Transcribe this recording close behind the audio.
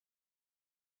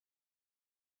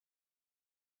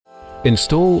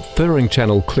Install furring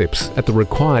channel clips at the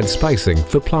required spacing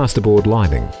for plasterboard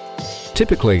lining.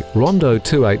 Typically, Rondo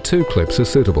 282 clips are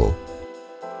suitable.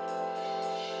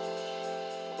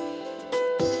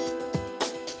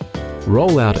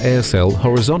 Roll out air cell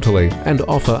horizontally and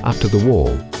offer up to the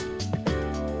wall.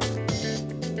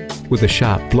 With a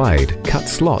sharp blade, cut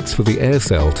slots for the air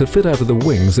cell to fit over the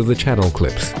wings of the channel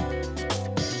clips.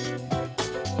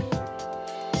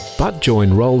 Butt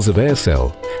join rolls of air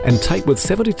cell and tape with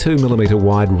 72mm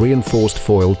wide reinforced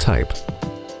foil tape.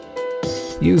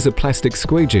 Use a plastic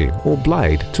squeegee or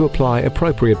blade to apply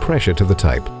appropriate pressure to the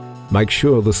tape. Make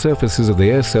sure the surfaces of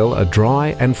the air cell are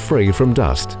dry and free from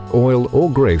dust, oil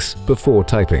or grease before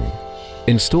taping.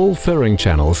 Install furring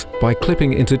channels by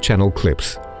clipping into channel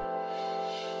clips.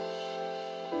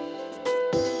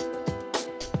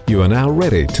 You are now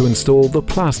ready to install the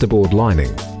plasterboard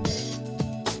lining.